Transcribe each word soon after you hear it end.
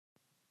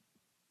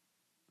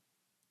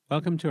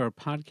Welcome to our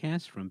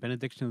podcast from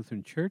Benediction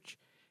Lutheran Church.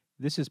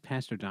 This is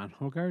Pastor Don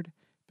Hogard.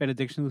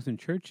 Benediction Lutheran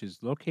Church is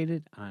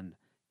located on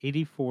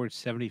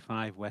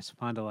 8475 West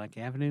Fond du Lac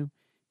Avenue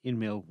in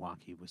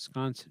Milwaukee,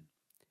 Wisconsin.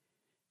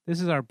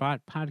 This is our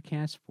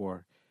podcast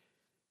for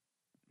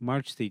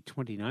March the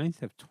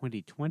 29th of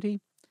 2020,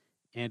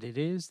 and it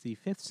is the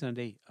fifth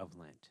Sunday of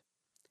Lent.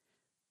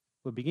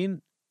 We'll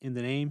begin in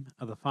the name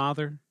of the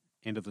Father,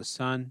 and of the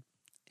Son,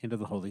 and of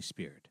the Holy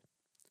Spirit.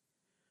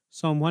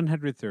 Psalm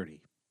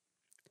 130.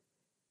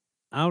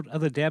 Out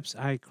of the depths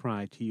I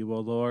cry to you, O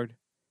Lord.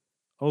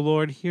 O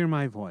Lord, hear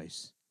my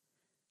voice.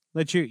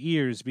 Let your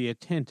ears be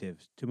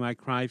attentive to my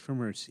cry for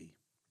mercy.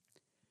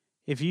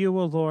 If you,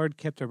 O Lord,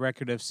 kept a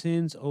record of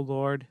sins, O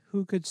Lord,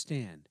 who could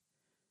stand?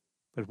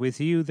 But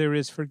with you there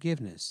is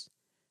forgiveness.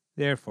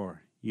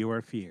 Therefore you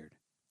are feared.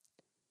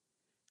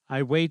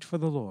 I wait for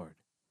the Lord.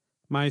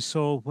 My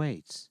soul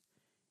waits,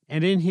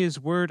 and in his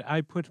word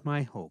I put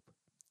my hope.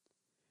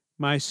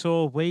 My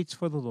soul waits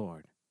for the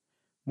Lord.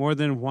 More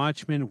than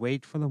watchmen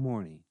wait for the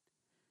morning.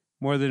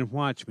 More than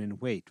watchmen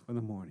wait for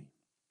the morning.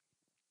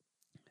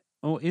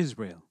 O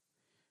Israel,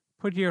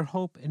 put your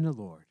hope in the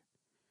Lord.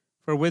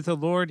 For with the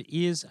Lord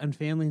is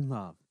unfailing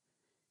love,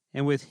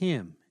 and with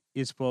him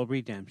is full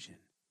redemption.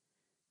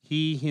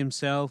 He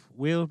himself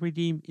will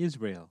redeem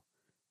Israel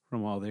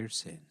from all their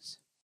sins.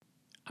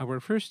 Our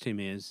first hymn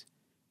is,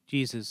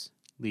 Jesus,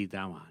 Lead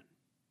Thou On.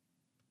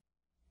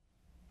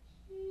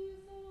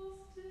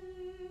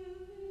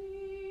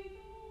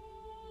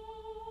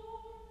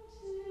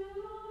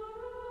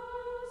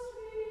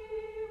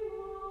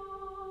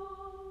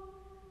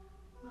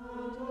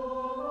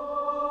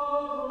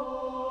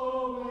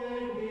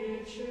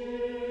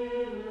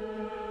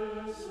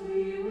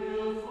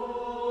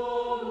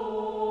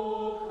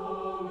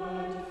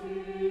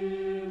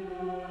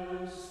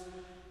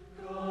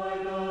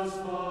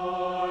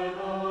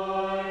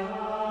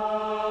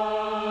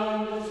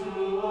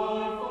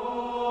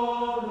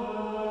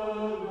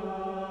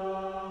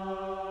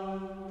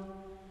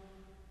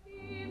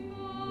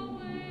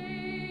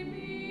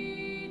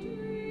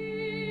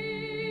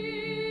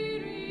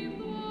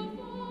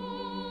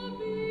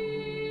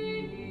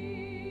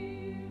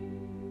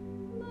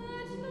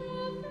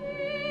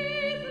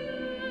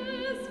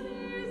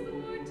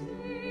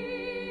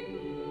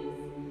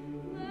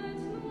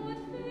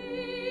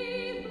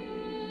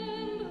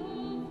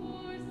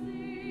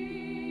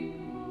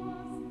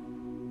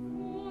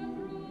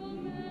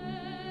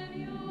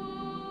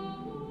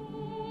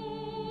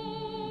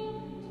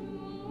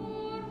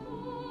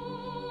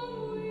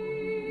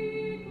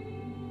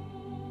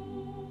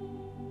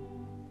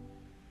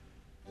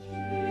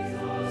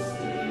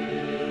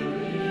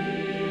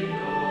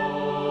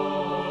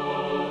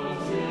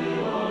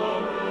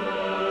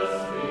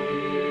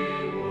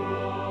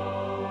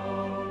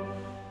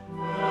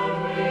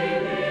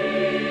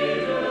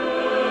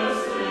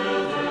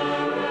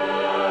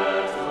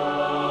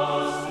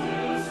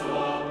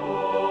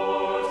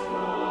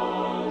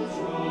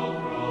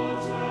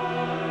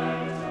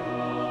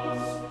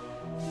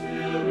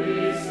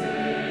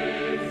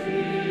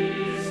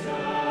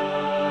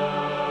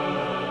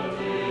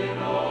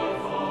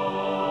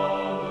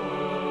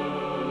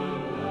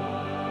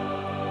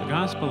 The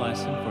Gospel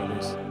lesson for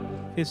this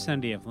fifth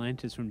Sunday of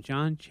Lent is from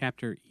John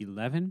chapter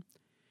 11.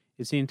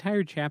 It's the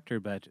entire chapter,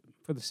 but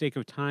for the sake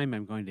of time,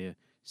 I'm going to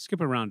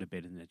skip around a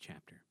bit in the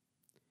chapter.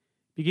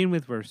 Begin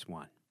with verse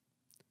 1.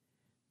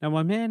 Now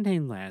a man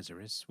named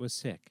Lazarus was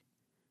sick.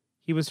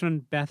 He was from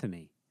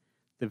Bethany,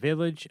 the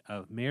village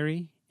of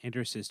Mary and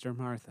her sister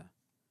Martha.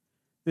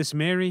 This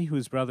Mary,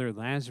 whose brother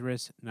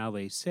Lazarus now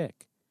lay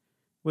sick,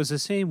 was the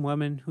same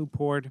woman who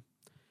poured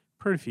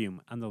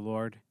perfume on the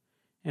Lord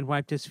and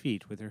wiped his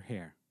feet with her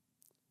hair.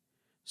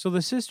 So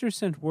the sister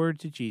sent word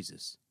to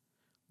Jesus,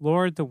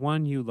 Lord, the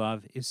one you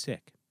love is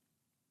sick.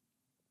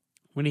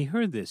 When he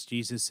heard this,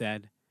 Jesus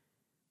said,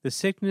 The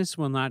sickness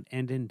will not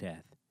end in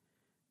death.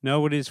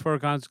 No, it is for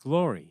God's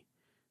glory,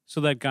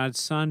 so that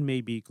God's Son may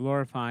be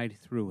glorified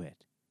through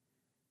it.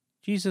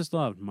 Jesus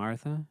loved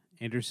Martha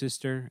and her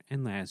sister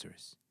and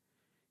Lazarus.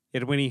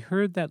 Yet when he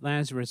heard that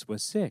Lazarus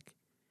was sick,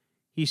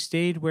 he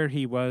stayed where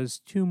he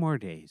was 2 more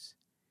days.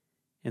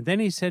 And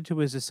then he said to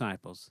his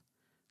disciples,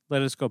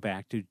 Let us go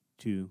back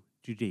to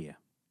Judea.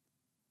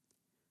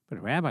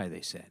 But Rabbi, they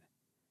said,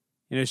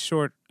 a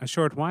short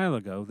while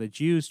ago the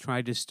Jews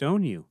tried to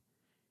stone you,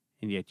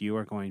 and yet you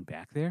are going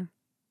back there?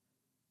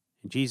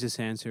 And Jesus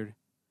answered,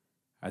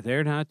 Are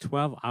there not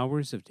 12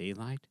 hours of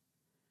daylight?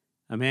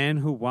 A man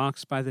who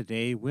walks by the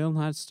day will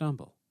not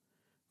stumble,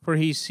 for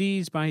he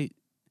sees by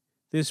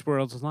this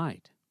world's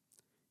light.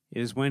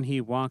 It is when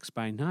he walks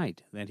by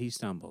night that he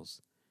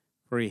stumbles,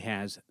 for he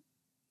has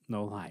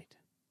no light.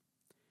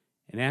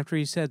 And after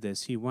he said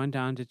this, he went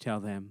on to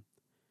tell them,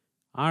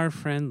 Our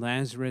friend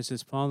Lazarus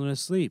has fallen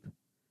asleep,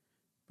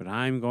 but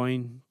I am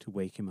going to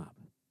wake him up.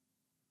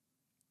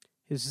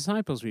 His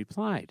disciples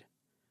replied,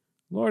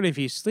 Lord, if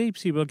he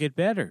sleeps, he will get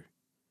better.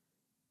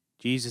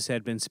 Jesus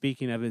had been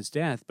speaking of his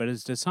death, but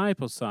his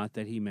disciples thought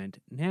that he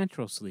meant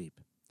natural sleep.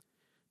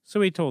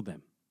 So he told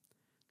them,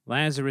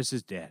 Lazarus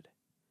is dead,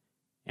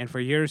 and for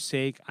your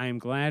sake I am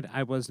glad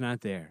I was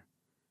not there,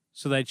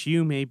 so that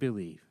you may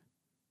believe.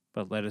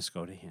 But let us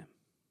go to him."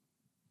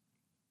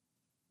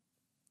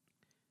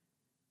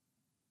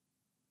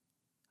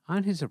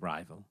 On his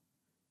arrival,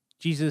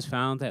 Jesus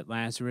found that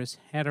Lazarus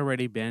had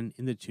already been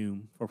in the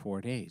tomb for 4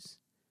 days.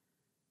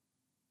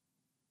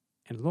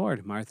 "And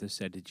Lord," Martha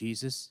said to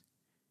Jesus,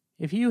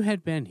 "if you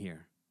had been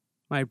here,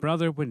 my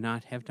brother would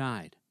not have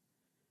died.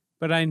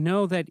 But I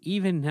know that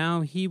even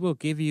now he will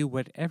give you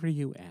whatever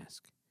you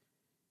ask."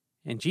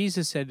 And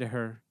Jesus said to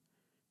her,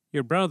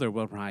 "Your brother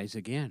will rise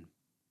again."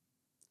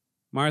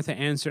 Martha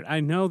answered,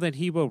 "I know that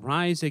he will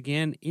rise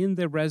again in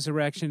the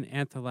resurrection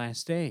at the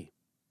last day."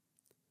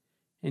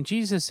 And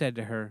Jesus said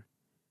to her,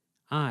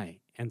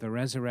 "I am the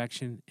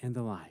resurrection and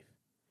the life.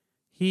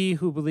 He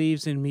who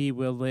believes in me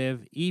will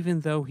live even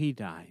though he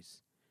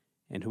dies,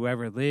 and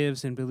whoever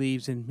lives and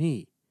believes in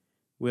me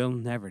will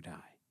never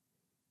die.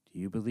 Do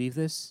you believe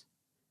this?"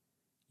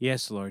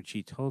 "Yes, Lord,"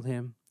 she told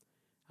him.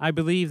 "I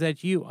believe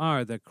that you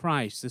are the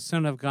Christ, the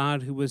Son of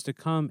God, who was to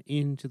come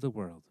into the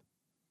world."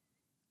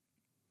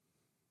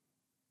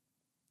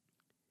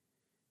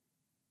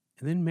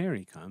 And then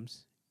Mary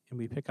comes, and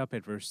we pick up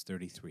at verse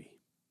 33.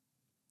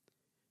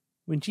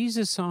 When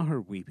Jesus saw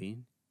her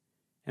weeping,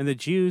 and the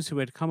Jews who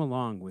had come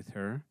along with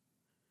her,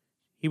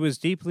 he was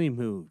deeply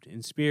moved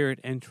in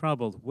spirit and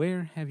troubled.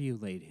 "Where have you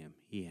laid him?"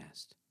 he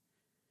asked.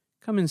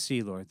 "Come and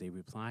see, Lord," they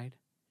replied.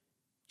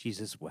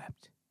 Jesus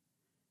wept.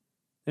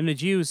 Then the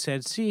Jews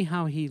said, "See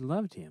how he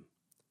loved him."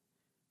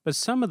 But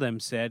some of them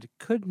said,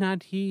 "Could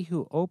not he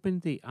who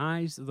opened the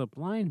eyes of the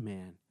blind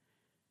man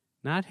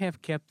not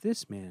have kept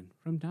this man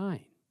from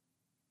dying?"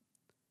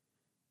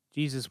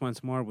 Jesus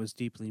once more was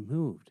deeply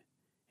moved,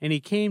 and he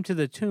came to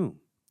the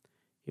tomb.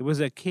 It was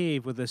a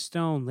cave with a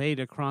stone laid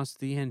across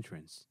the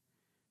entrance.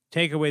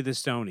 "Take away the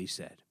stone," he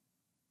said.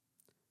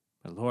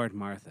 But Lord,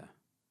 Martha,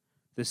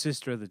 the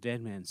sister of the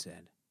dead man,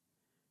 said,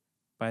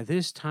 "By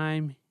this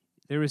time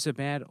there is a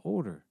bad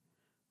odor,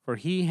 for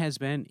he has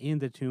been in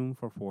the tomb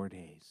for 4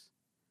 days."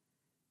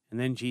 And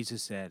then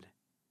Jesus said,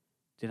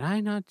 "Did I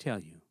not tell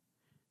you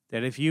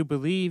that if you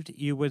believed,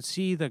 you would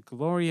see the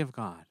glory of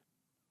God?"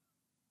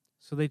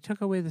 So they took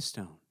away the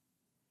stone.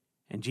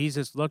 And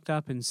Jesus looked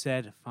up and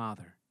said,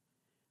 "Father,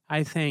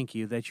 I thank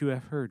you that you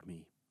have heard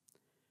me.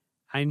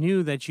 I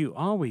knew that you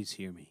always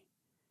hear me,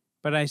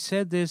 but I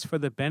said this for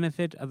the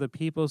benefit of the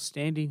people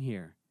standing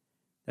here,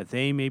 that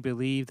they may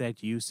believe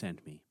that you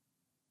sent me."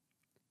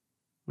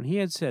 When he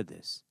had said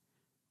this,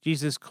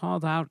 Jesus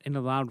called out in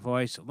a loud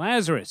voice,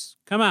 "Lazarus,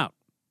 come out!"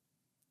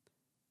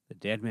 The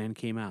dead man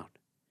came out,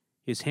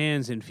 his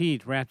hands and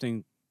feet wrapped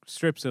in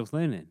strips of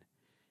linen,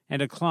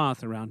 and a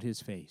cloth around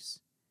his face.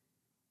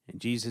 And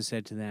Jesus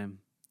said to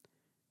them,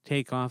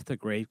 "Take off the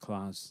grave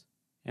clothes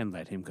and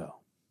let him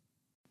go."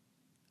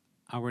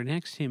 Our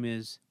next hymn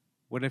is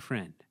 "What a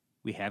Friend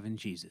We Have in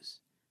Jesus"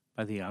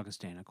 by the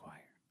Augustana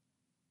Choir.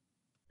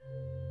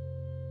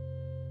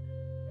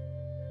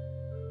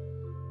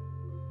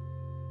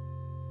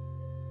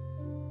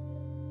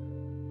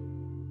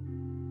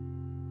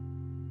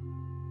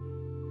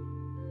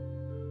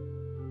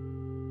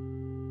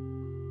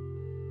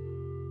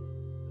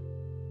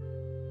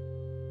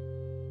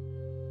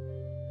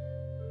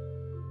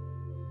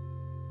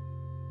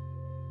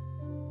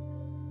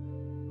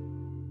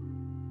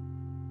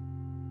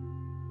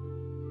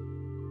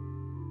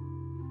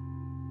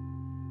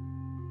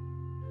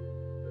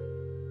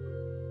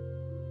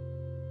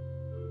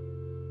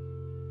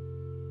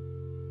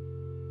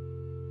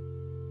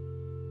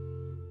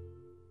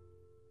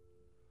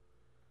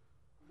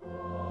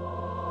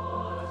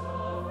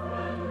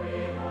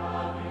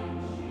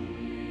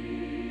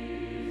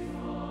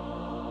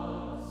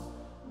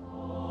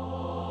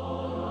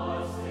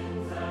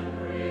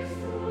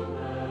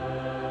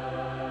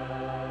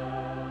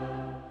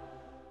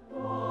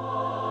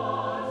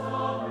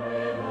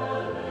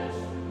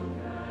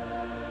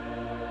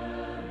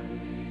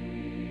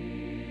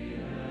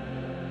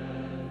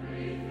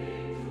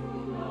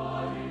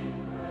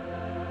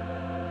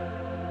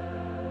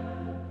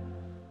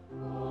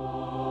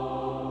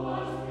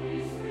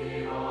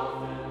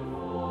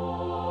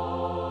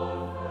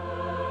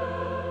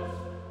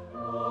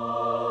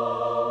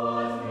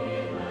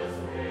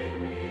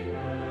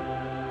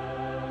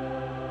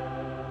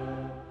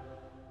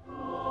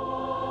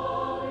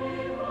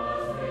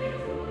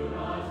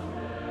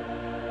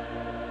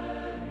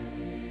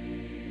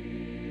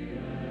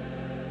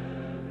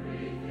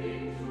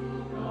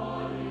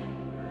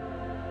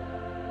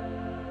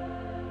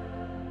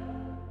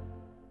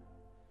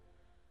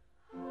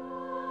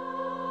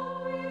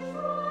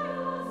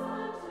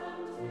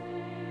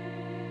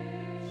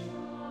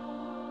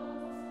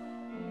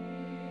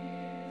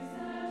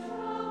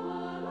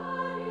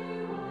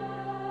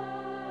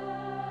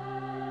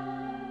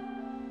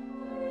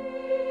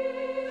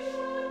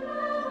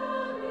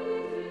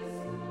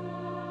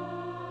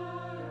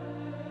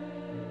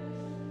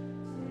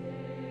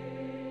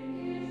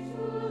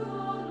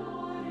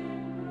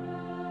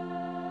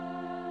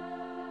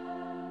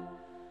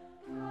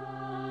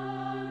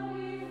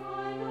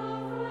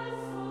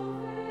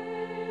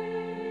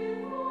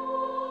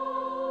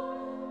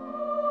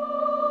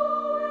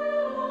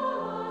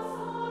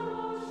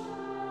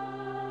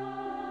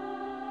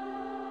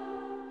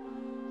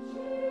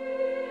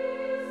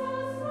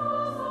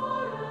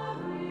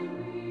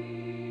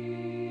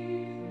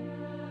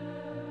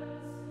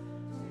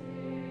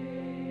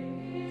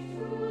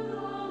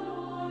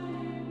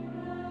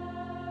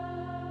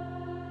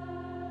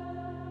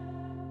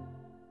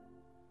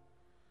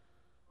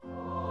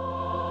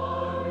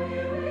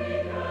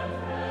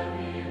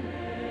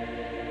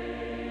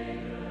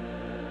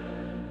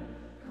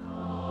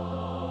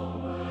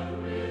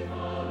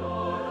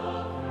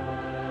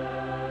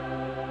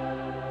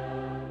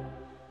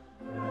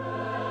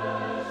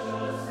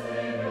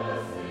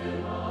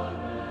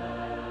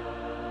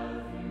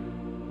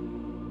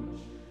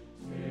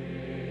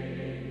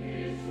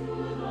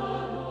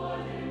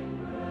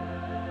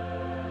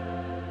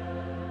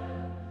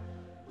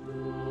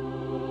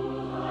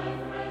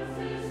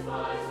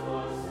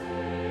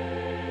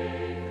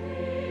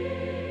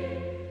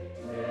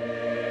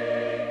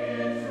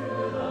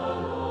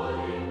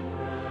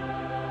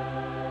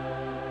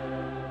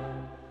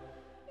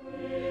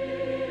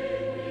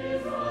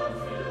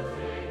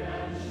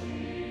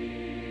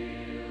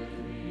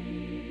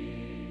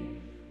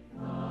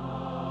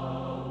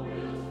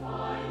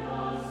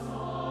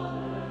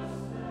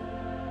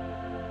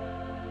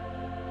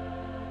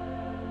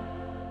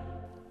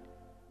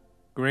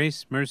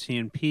 Grace, mercy,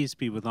 and peace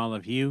be with all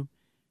of you,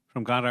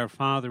 from God our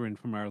Father and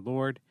from our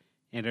Lord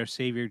and our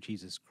Savior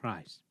Jesus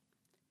Christ.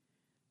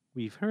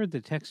 We've heard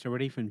the text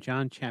already from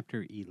John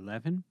chapter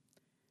 11,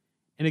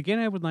 and again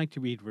I would like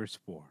to read verse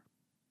 4.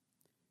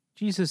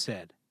 Jesus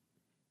said,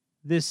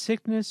 "This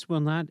sickness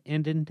will not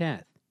end in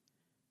death.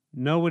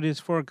 No, it is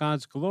for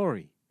God's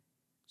glory,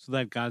 so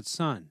that God's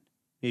Son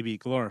may be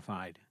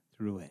glorified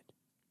through it."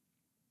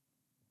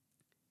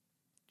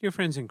 Dear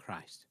friends in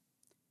Christ,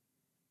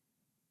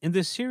 in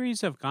this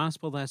series of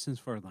gospel lessons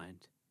for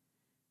Lent,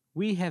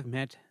 we have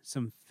met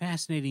some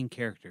fascinating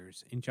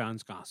characters in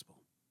John's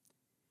gospel.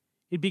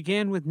 It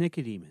began with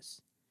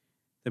Nicodemus,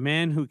 the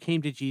man who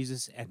came to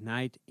Jesus at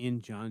night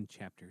in John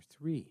chapter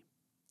 3.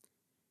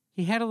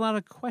 He had a lot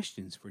of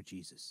questions for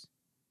Jesus.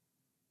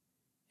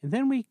 And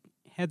then we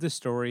had the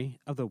story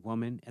of the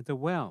woman at the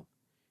well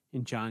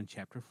in John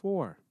chapter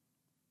 4.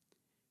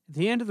 At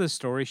the end of the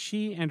story,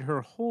 she and her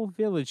whole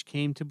village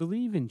came to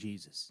believe in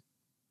Jesus.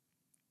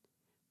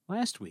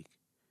 Last week,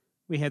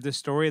 we had the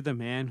story of the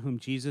man whom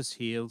Jesus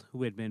healed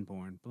who had been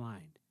born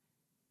blind.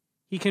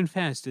 He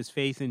confessed his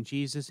faith in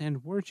Jesus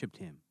and worshiped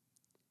him.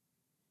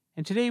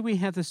 And today we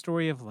have the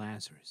story of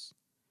Lazarus,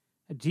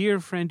 a dear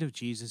friend of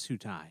Jesus who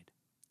died.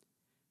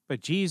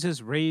 But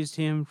Jesus raised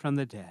him from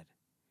the dead,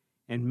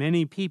 and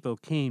many people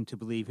came to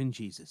believe in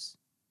Jesus.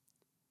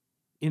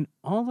 In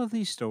all of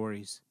these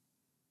stories,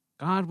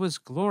 God was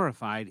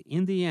glorified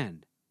in the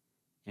end,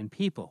 and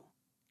people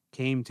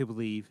came to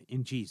believe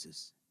in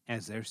Jesus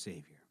as their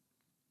Savior.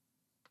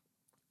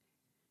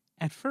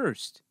 At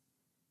first,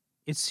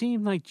 it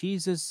seemed like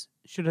Jesus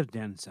should have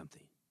done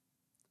something.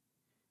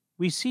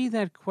 We see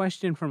that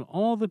question from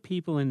all the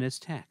people in this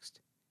text.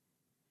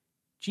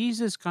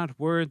 Jesus got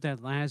word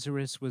that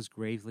Lazarus was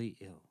gravely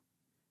ill,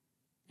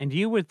 and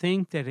you would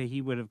think that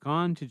he would have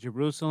gone to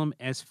Jerusalem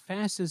as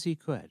fast as he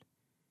could.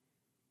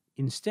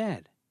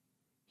 Instead,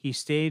 he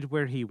stayed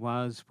where he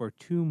was for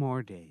 2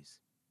 more days.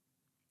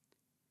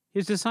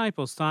 His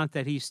disciples thought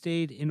that he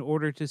stayed in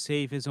order to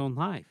save his own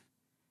life.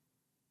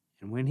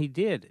 And when he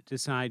did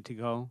decide to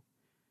go,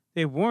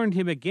 they warned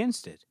him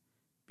against it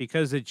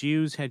because the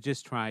Jews had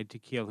just tried to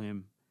kill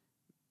him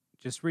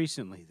just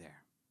recently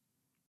there.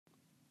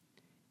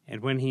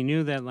 And when he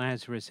knew that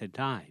Lazarus had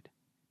died,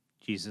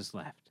 Jesus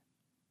left.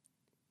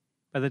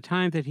 By the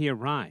time that he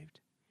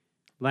arrived,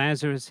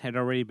 Lazarus had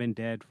already been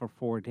dead for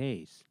 4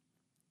 days.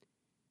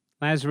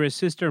 Lazarus'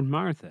 sister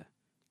Martha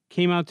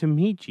came out to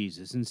meet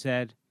Jesus and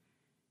said,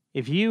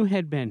 "If you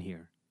had been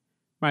here,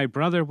 my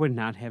brother would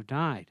not have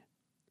died."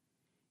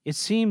 It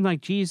seemed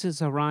like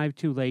Jesus arrived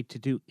too late to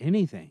do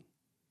anything.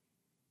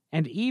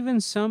 And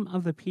even some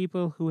of the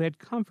people who had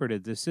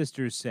comforted the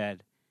sisters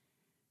said,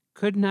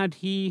 "Could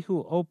not he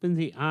who opened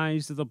the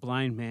eyes of the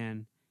blind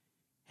man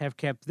have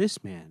kept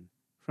this man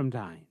from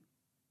dying?"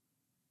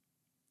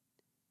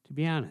 To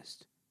be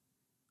honest,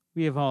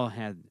 we have all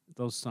had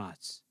those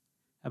thoughts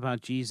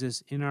about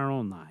Jesus in our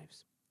own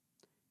lives.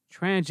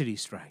 Tragedy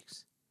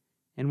strikes,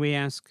 and we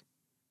ask,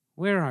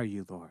 "Where are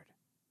you, Lord?"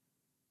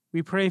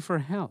 We pray for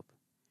help,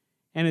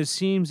 and it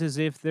seems as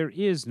if there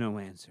is no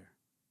answer.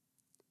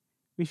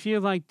 We feel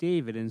like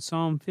David in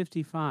Psalm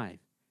 55.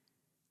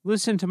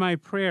 "Listen to my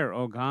prayer,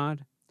 O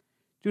God.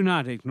 Do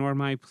not ignore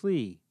my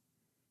plea.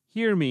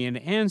 Hear me and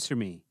answer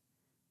me.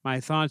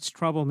 My thoughts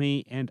trouble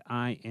me, and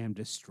I am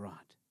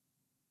distraught."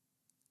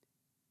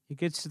 It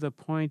gets to the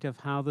point of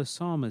how the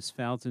psalmist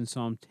felt in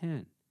Psalm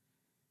 10.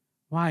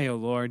 "Why, O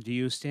Lord, do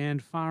you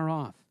stand far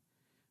off?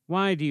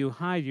 Why do you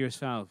hide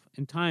yourself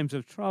in times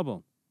of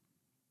trouble?"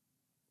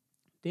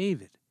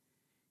 David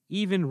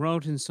even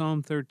wrote in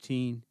Psalm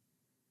 13,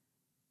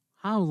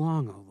 "How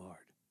long, O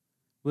Lord,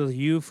 will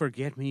you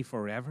forget me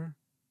forever?"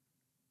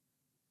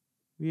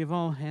 We have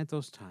all had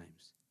those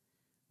times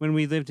when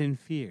we lived in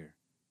fear,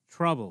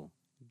 trouble,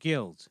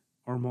 guilt,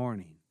 or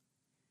mourning,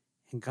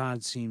 and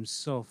God seems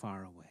so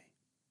far away.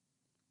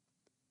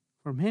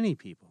 For many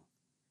people,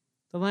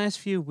 the last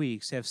few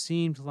weeks have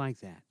seemed like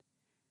that,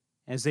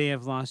 as they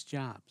have lost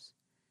jobs,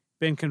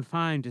 been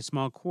confined to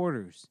small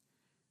quarters,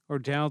 or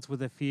dealt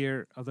with the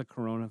fear of the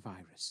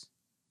coronavirus.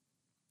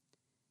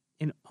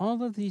 In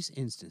all of these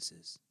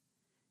instances,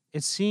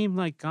 it seemed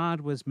like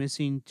God was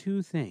missing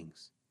 2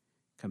 things: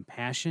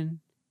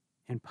 compassion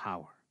and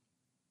power.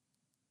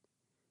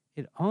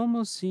 It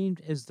almost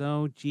seemed as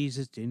though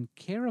Jesus didn't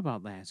care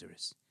about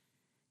Lazarus.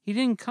 He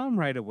didn't come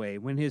right away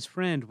when his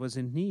friend was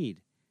in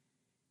need.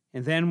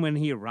 And then when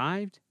he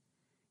arrived,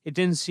 it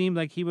didn't seem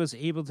like he was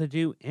able to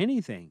do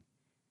anything.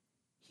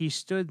 He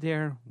stood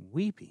there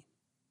weeping.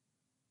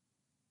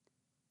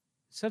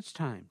 Such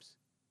times,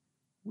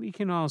 we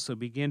can also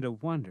begin to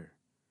wonder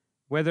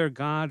whether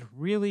God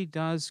really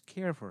does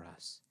care for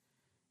us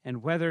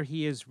and whether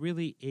he is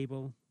really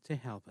able to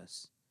help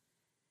us.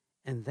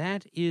 And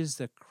that is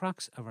the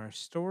crux of our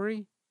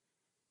story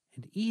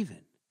and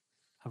even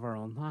of our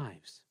own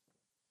lives.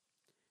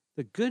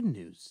 The good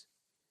news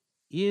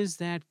is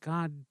that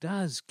God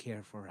does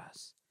care for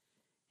us,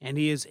 and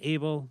he is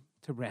able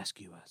to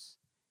rescue us.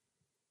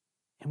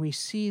 And we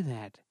see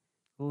that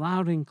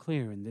loud and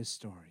clear in this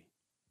story.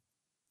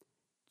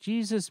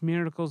 Jesus'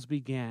 miracles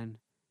began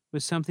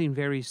with something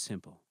very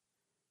simple.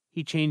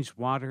 He changed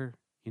water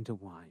into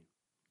wine.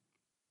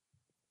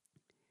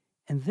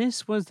 And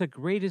this was the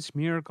greatest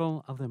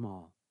miracle of them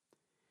all.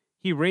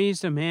 He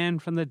raised a man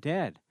from the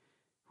dead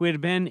who had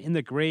been in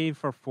the grave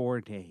for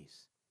 4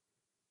 days.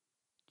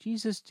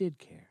 Jesus did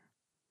care,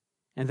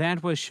 and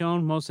that was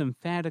shown most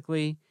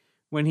emphatically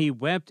when he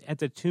wept at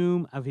the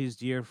tomb of his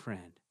dear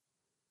friend.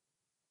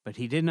 But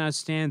he did not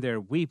stand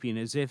there weeping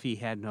as if he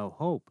had no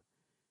hope.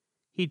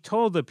 He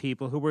told the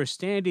people who were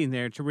standing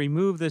there to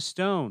remove the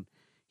stone.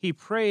 He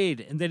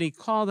prayed, and then he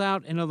called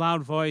out in a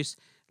loud voice,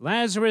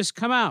 "Lazarus,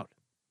 come out!"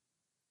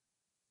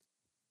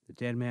 The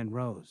dead man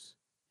rose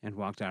and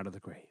walked out of the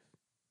grave.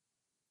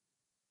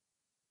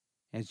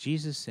 As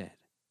Jesus said,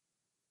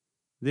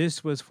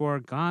 this was for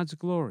God's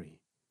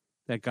glory,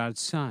 that God's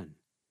Son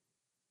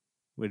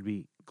would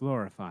be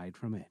glorified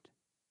from it.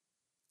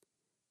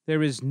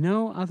 There is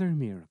no other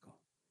miracle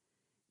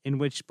in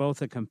which both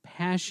the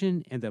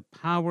compassion and the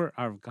power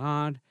of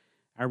God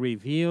are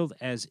revealed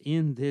as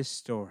in this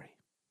story.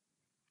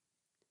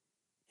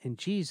 And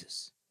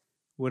Jesus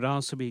would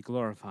also be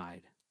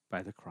glorified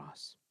by the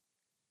cross.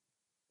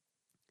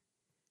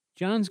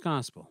 John's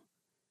Gospel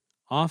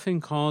often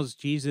calls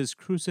Jesus'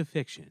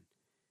 crucifixion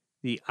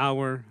the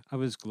hour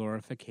of his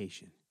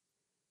glorification.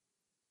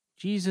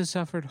 Jesus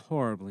suffered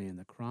horribly on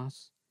the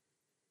cross.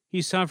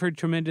 He suffered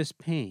tremendous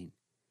pain.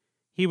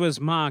 He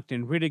was mocked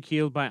and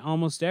ridiculed by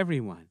almost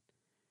everyone.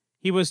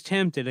 He was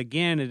tempted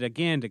again and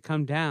again to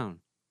come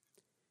down.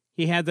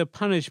 He had the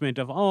punishment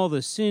of all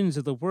the sins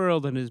of the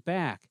world on his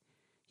back.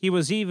 He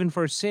was even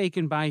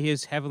forsaken by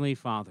his heavenly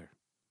Father.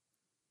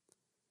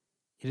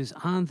 It is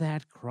on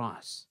that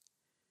cross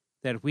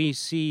that we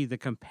see the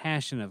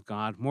compassion of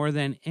God more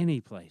than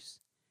any place.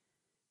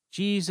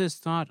 Jesus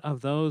thought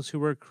of those who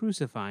were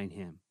crucifying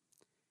him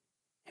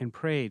and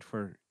prayed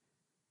for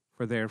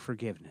their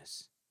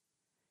forgiveness.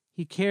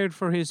 He cared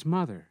for his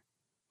mother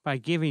by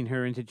giving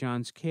her into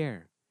John's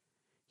care.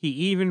 He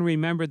even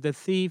remembered the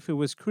thief who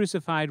was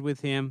crucified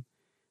with him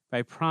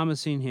by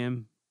promising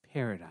him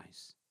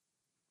paradise.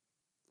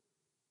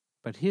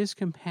 But his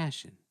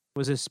compassion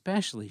was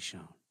especially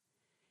shown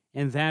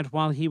in that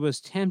while he was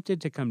tempted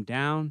to come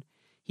down,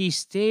 he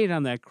stayed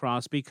on that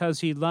cross because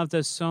he loved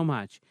us so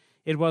much.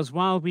 It was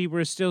while we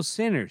were still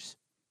sinners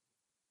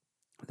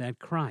that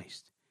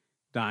Christ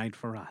died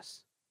for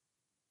us.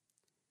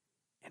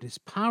 And his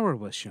power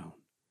was shown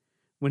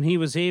when he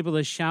was able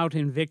to shout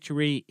in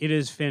victory, "It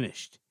is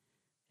finished,"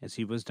 as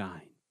he was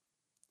dying.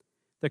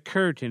 The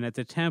curtain at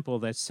the temple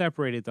that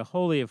separated the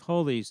Holy of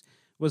Holies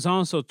was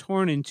also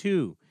torn in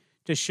two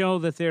to show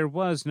that there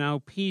was now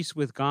peace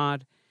with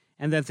God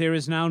and that there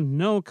is now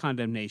no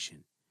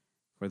condemnation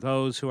for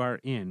those who are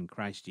in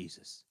Christ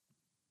Jesus.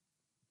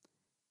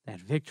 That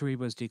victory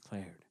was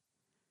declared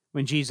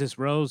when Jesus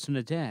rose from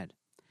the dead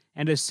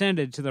and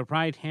ascended to the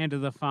right hand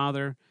of the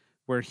Father,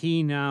 where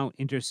he now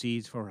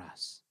intercedes for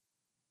us.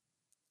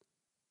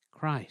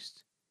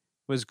 Christ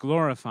was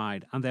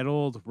glorified on that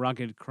old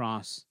rugged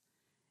cross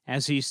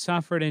as he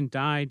suffered and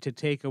died to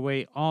take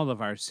away all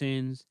of our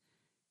sins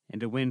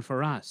and to win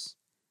for us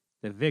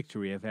the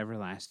victory of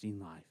everlasting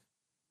life.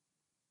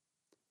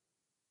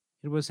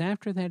 It was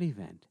after that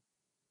event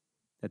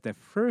that the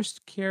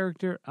first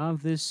character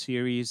of this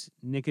series,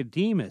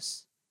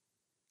 Nicodemus,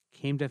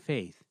 came to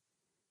faith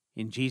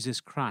in Jesus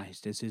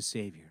Christ as his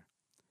Savior.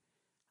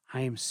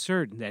 I am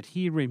certain that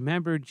he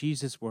remembered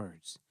Jesus'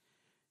 words,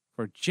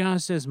 "For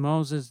just as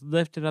Moses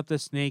lifted up the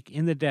snake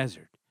in the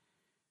desert,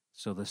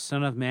 so the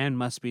Son of Man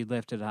must be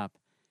lifted up,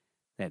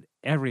 that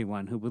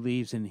everyone who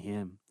believes in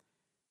him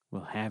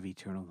will have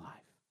eternal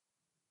life."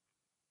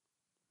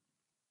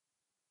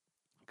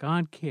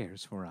 God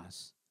cares for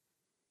us,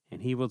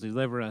 and he will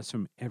deliver us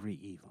from every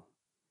evil.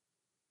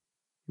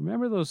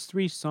 Remember those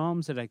 3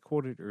 Psalms that I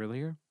quoted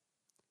earlier?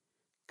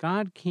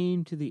 God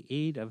came to the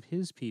aid of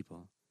his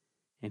people,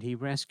 and he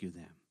rescued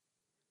them.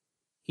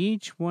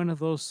 Each one of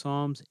those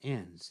Psalms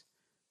ends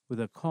with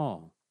a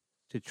call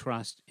to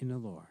trust in the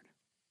Lord.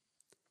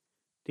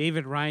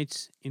 David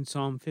writes in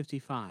Psalm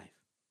 55,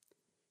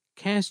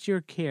 "Cast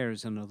your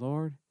cares on the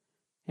Lord,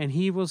 and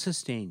he will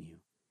sustain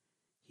you.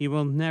 He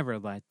will never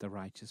let the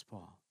righteous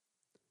fall."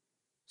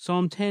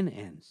 Psalm 10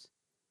 ends,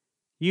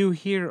 "You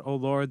hear, O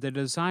Lord, the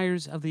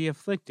desires of the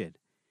afflicted.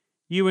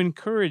 You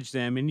encourage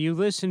them, and you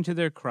listen to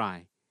their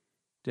cry,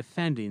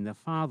 defending the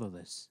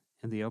fatherless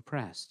and the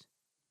oppressed."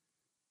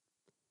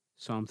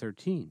 Psalm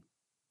 13,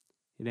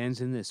 it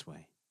ends in this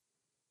way,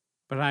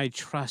 "But I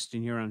trust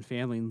in your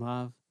unfailing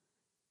love.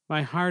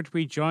 My heart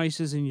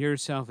rejoices in your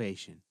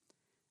salvation.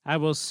 I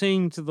will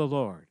sing to the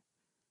Lord,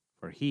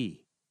 for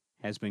he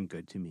has been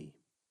good to me."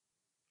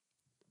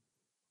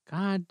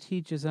 God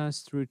teaches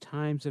us through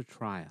times of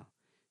trial,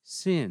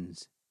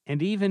 sins,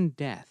 and even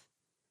death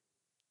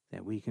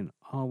that we can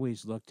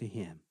always look to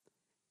him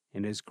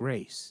and his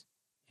grace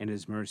and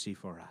his mercy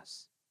for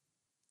us.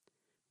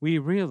 We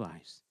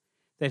realize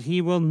that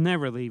he will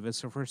never leave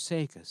us or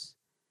forsake us.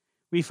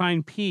 We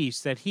find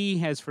peace that he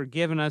has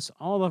forgiven us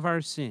all of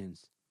our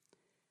sins.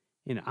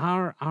 In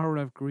our hour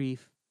of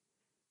grief,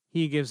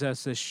 he gives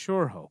us a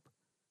sure hope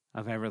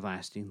of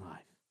everlasting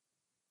life.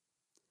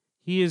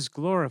 He is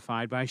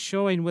glorified by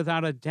showing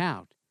without a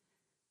doubt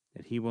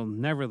that he will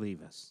never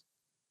leave us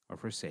or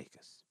forsake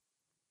us.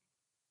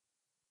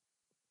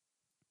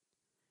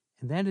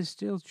 And that is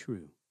still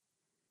true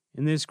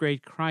in this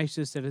great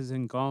crisis that has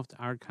engulfed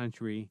our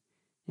country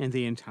and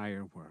the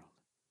entire world.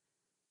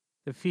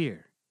 The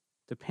fear,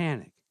 the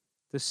panic,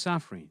 the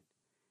suffering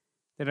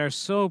that are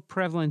so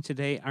prevalent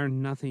today are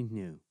nothing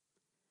new.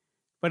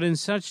 But in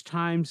such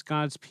times,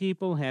 God's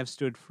people have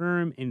stood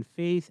firm in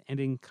faith and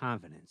in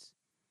confidence.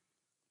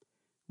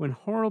 When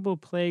horrible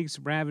plagues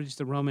ravaged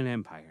the Roman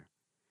Empire,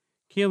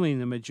 killing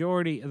the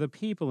majority of the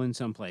people in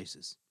some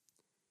places,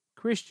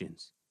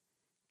 Christians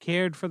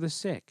cared for the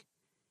sick,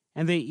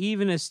 and they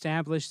even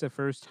established the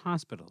first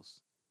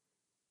hospitals.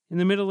 In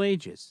the Middle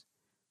Ages,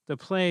 the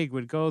plague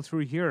would go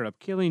through Europe,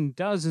 killing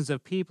dozens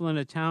of people in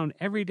a town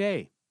every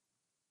day.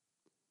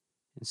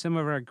 And some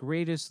of our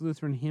greatest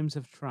Lutheran hymns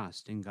of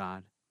trust in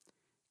God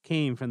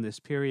came from this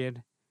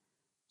period,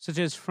 such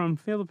as from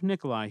Philip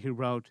Nicolai, who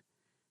wrote,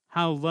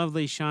 "How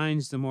lovely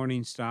shines the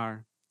morning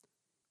star,"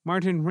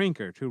 Martin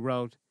Rinkert, who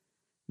wrote,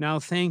 "Now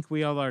thank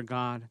we all our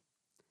God,"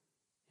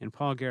 and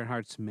Paul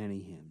Gerhardt's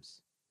many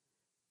hymns.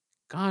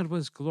 God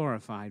was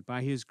glorified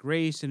by his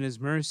grace and his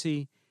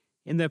mercy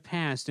in the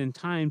past in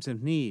times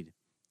of need,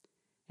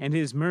 and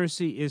his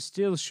mercy is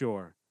still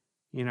sure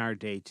in our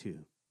day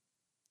too.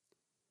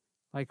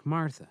 Like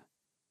Martha,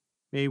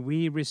 may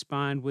we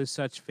respond with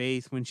such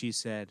faith when she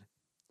said,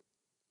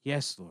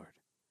 "Yes, Lord,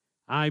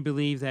 I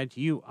believe that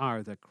you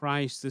are the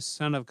Christ, the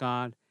Son of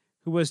God,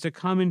 who was to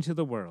come into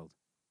the world."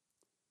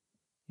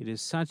 It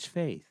is such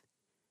faith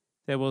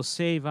that will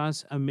save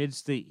us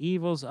amidst the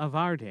evils of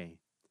our day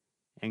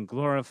and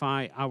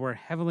glorify our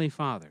Heavenly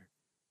Father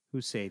who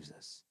saves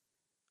us.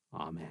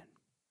 Amen.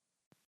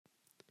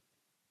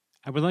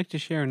 I would like to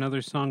share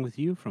another song with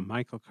you from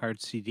Michael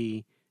Card's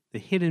CD, The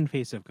Hidden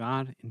Face of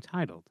God,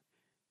 entitled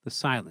The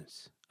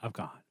Silence of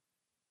God.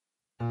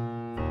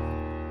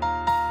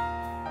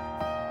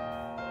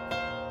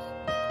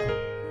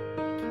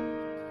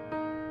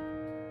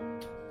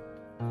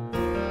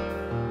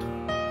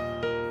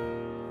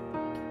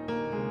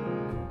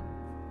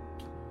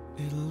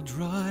 It'll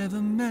drive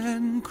a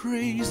man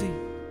crazy.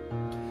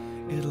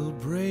 It'll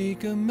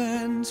break a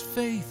man's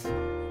faith.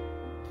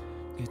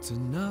 It's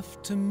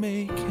enough to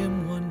make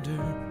him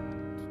wonder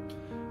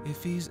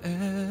if he's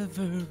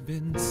ever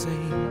been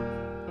sane.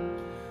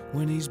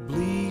 When he's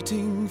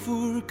bleating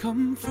for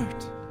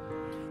comfort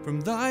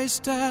from thy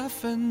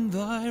staff and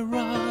thy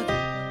rod,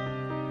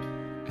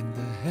 and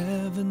the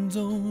heaven's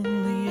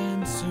only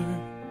answer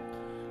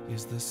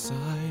is the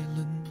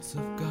silence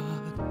of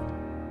God.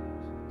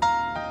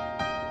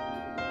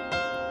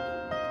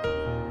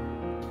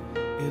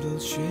 It'll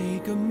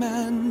shake a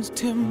man's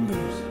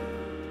timbers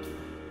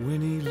when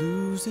he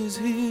loses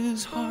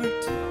his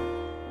heart,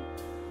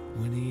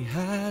 when he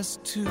has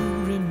to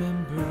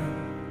remember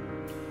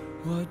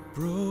what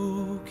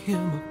broke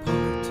him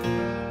apart.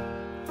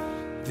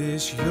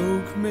 This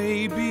yoke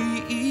may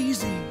be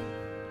easy,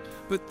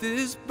 but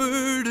this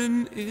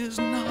burden is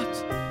not.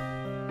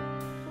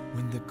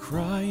 When the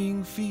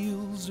crying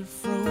fields are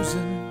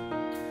frozen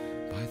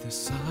by the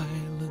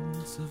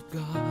silence of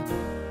God.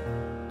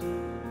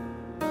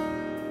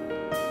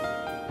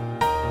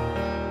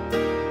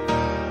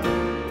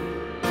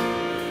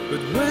 But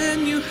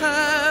when you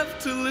have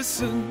to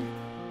listen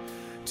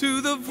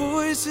to the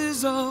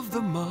voices of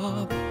the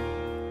mob,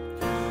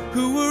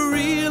 who are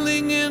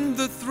reeling in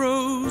the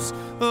throes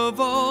of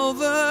all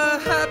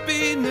the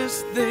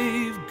happiness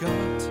they've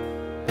got,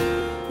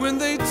 when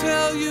they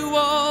tell you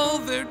all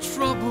their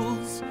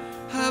troubles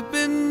have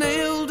been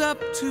nailed up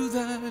to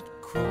that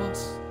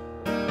cross,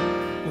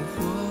 well,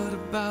 what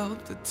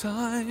about the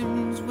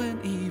times when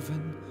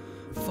even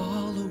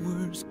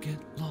followers get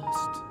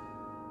lost?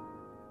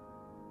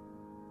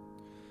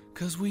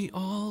 'Cause we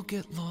all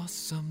get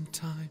lost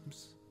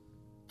sometimes.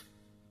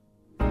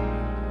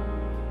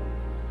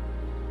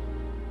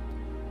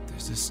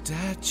 There's a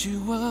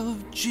statue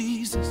of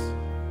Jesus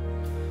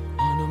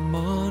on a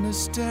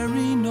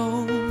monastery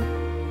knoll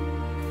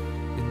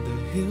in the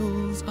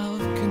hills of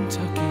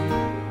Kentucky,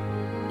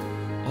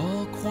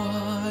 all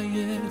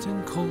quiet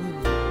and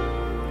cold.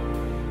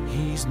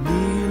 He's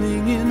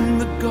kneeling in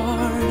the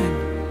garden,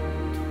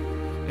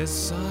 as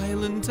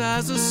silent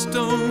as a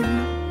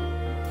stone.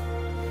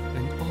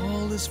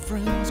 His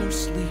friends are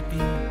sleeping,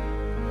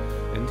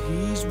 and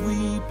he's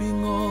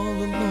weeping all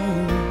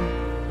alone.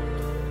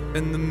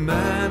 And the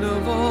man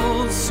of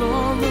all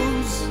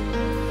sorrows,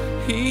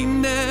 he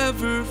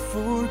never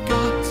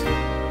forgot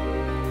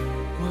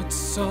what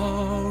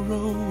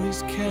sorrow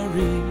is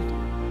carried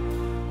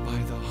by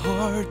the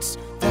hearts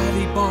that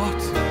he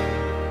bought.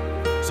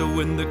 So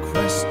when the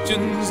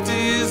questions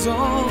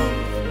dissolve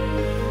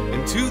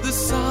into the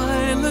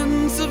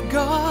silence of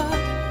God,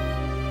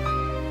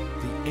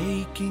 the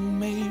aching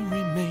may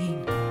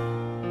remain,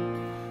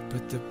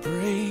 but the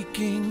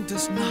breaking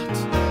does not.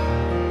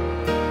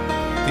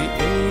 The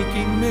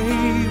aching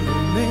may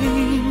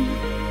remain,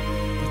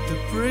 but the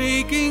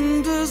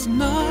breaking does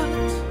not,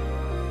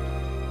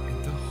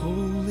 and the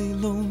holy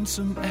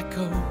lonesome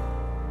echo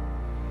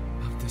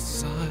of the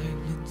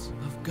silence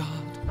of God.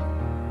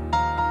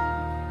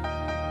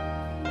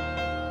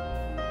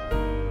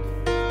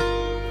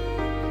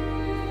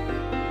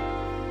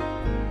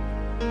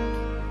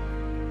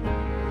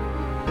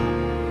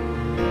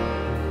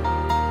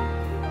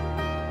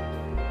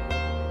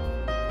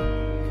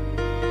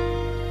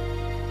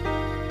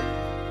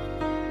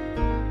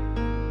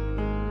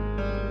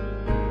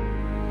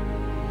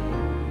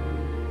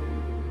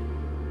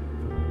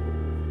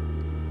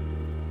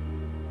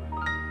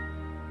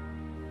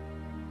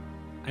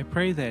 I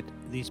pray that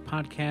these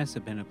podcasts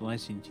have been a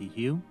blessing to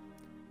you.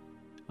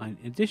 In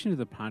addition to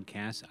the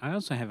podcast, I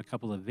also have a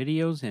couple of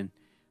videos, and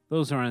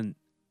those are on,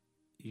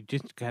 you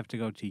just have to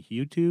go to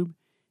YouTube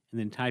and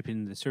then type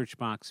in the search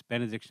box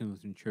Benediction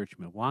Lutheran Church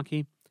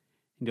Milwaukee,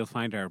 and you'll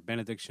find our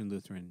Benediction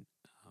Lutheran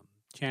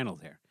channel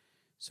there.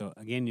 So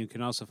again, you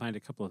can also find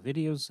a couple of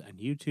videos on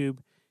YouTube,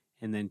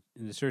 and then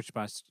in the search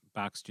box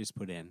just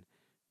put in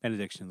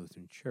Benediction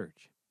Lutheran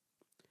Church.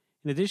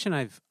 In addition,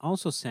 I've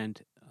also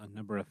sent a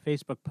number of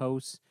Facebook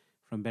posts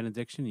from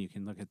Benediction. You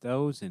can look at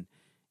those, and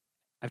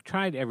I've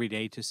tried every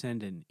day to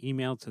send an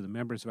email to the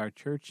members of our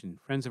church and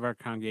friends of our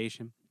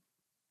congregation.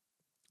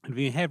 And if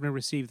you haven't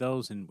received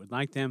those and would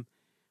like them,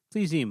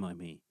 please email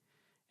me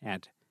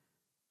at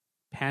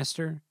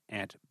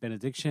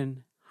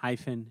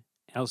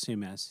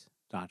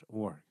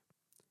pastor@benediction-lcms.org.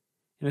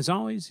 And as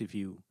always, if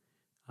you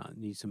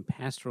need some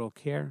pastoral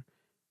care,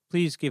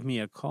 please give me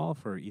a call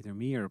for either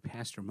me or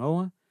Pastor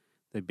Moa.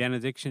 The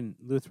Benediction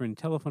Lutheran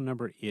telephone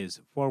number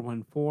is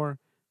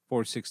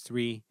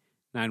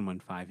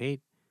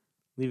 414-463-9158.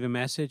 Leave a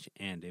message,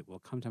 and it will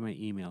come to my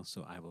email,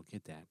 so I will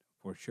get that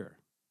for sure.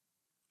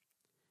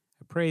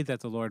 I pray that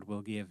the Lord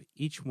will give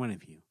each one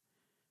of you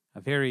a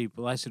very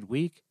blessed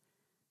week.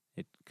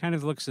 It kind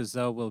of looks as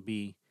though we'll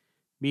be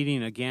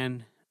meeting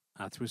again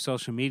through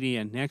social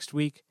media next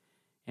week,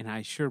 and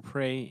I sure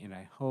pray and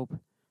I hope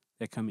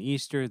that come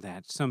Easter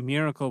that some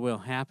miracle will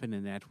happen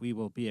and that we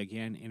will be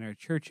again in our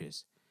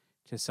churches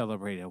to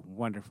celebrate a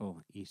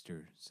wonderful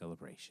Easter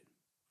celebration.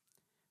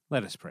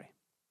 Let us pray.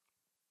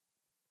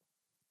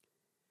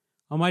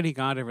 Almighty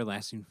God,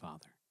 everlasting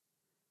Father,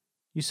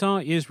 you saw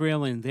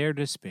Israel in their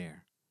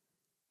despair,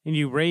 and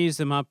you raised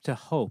them up to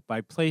hope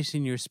by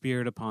placing your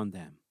Spirit upon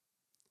them.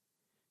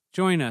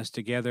 Join us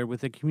together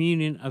with the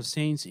communion of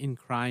saints in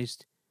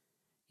Christ,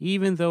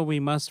 even though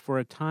we must for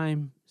a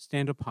time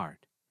stand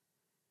apart.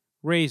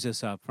 Raise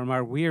us up from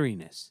our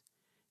weariness,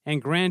 and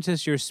grant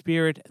us your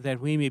Spirit that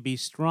we may be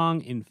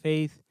strong in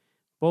faith,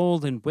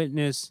 bold in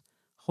witness,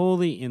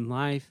 holy in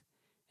life,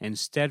 and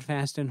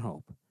steadfast in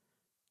hope.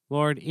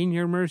 Lord, in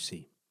your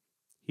mercy,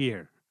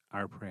 hear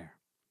our prayer.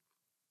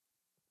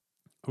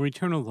 O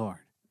eternal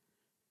Lord,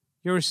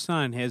 your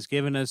Son has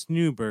given us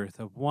new birth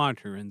of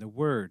water and the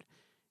Word,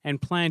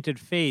 and planted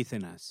faith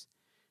in us,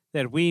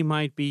 that we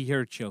might be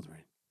your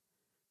children.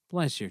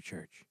 Bless your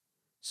church.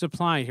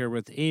 Supply her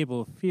with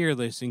able,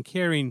 fearless, and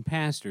caring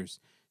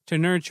pastors to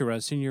nurture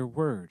us in your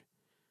word.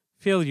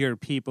 Fill your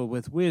people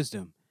with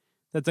wisdom,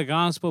 that the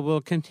gospel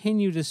will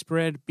continue to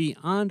spread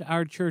beyond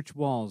our church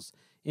walls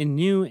in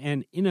new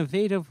and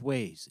innovative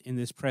ways in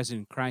this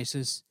present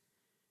crisis.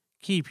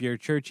 Keep your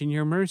church in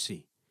your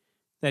mercy,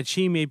 that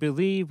she may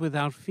believe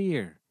without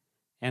fear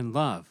and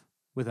love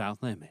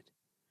without limit.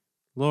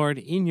 Lord,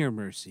 in your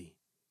mercy,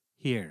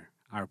 hear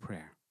our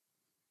prayer.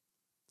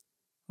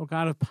 O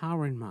God of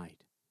power and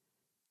might,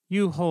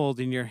 you hold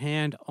in your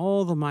hand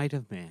all the might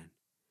of man.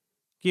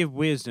 Give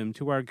wisdom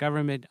to our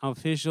government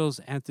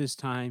officials at this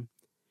time,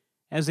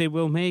 as they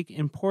will make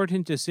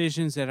important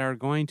decisions that are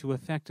going to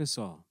affect us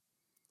all.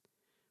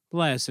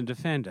 Bless and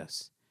defend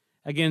us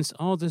against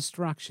all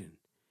destruction,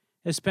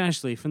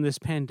 especially from this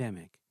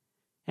pandemic,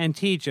 and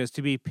teach us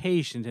to be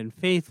patient and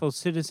faithful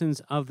citizens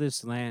of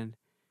this land,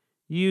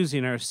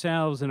 using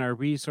ourselves and our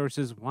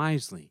resources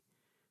wisely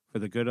for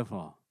the good of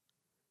all.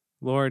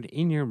 Lord,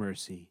 in your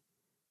mercy,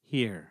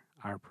 hear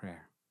our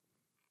prayer.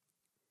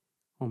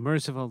 O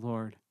merciful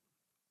Lord,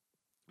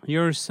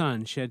 your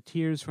Son shed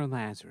tears for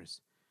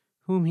Lazarus,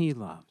 whom he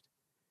loved.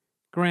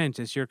 Grant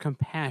us your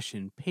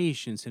compassion,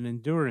 patience, and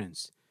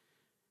endurance,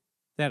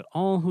 that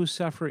all who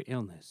suffer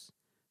illness,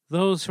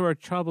 those who are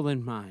troubled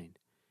in mind,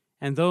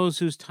 and those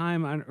whose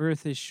time on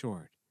earth is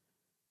short,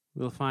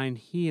 will find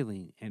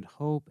healing and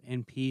hope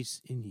and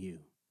peace in you.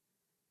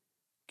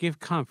 Give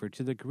comfort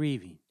to the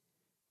grieving,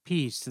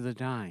 peace to the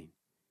dying.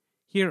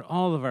 Hear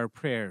all of our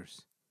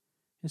prayers,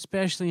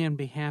 especially on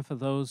behalf of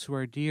those who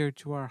are dear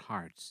to our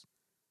hearts.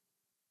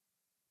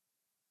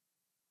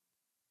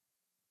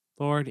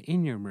 Lord,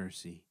 in your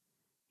mercy,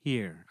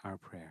 hear our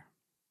prayer.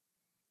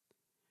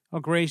 O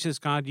gracious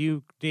God,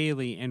 you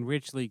daily and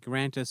richly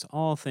grant us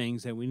all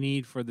things that we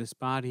need for this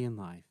body and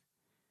life.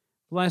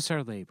 Bless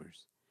our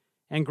labors,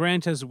 and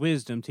grant us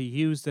wisdom to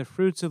use the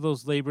fruits of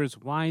those labors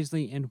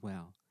wisely and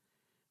well,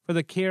 for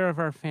the care of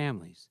our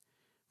families,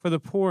 for the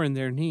poor and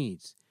their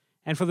needs,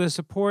 and for the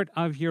support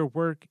of your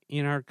work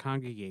in our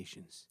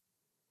congregations.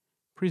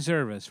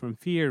 Preserve us from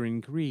fear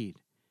and greed,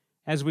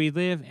 as we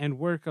live and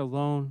work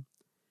alone,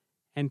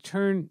 and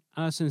turn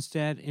us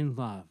instead in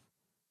love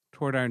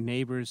toward our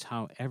neighbors,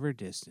 however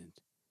distant.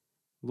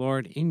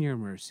 Lord, in your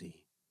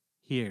mercy,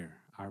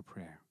 hear our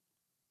prayer.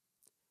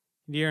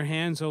 Into your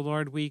hands, O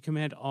Lord, we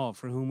commit all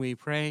for whom we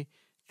pray,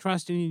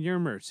 trusting in your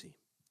mercy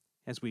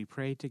as we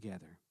pray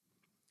together.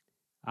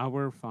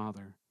 Our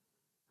Father,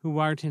 who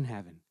art in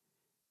heaven,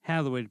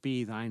 hallowed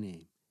be thy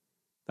name.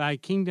 Thy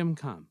kingdom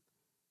come,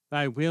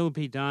 thy will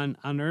be done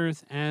on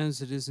earth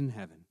as it is in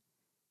heaven.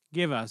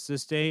 Give us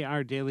this day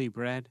our daily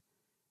bread,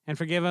 and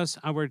forgive us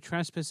our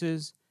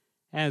trespasses,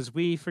 as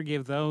we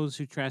forgive those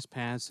who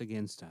trespass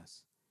against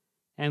us.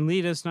 And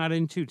lead us not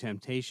into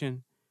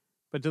temptation,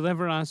 but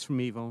deliver us from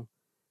evil.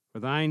 For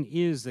thine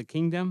is the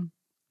kingdom,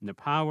 and the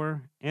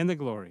power, and the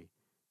glory,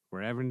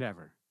 forever and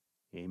ever.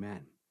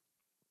 Amen.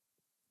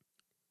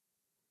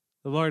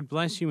 The Lord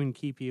bless you and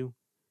keep you.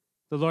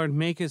 The Lord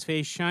make his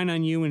face shine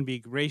on you and be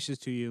gracious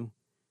to you.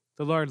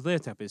 The Lord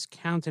lift up his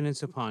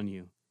countenance upon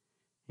you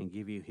and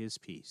give you his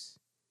peace.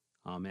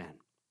 Amen.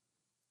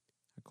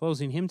 Our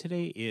closing hymn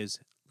today is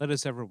Let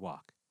Us Ever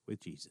Walk with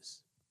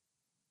Jesus.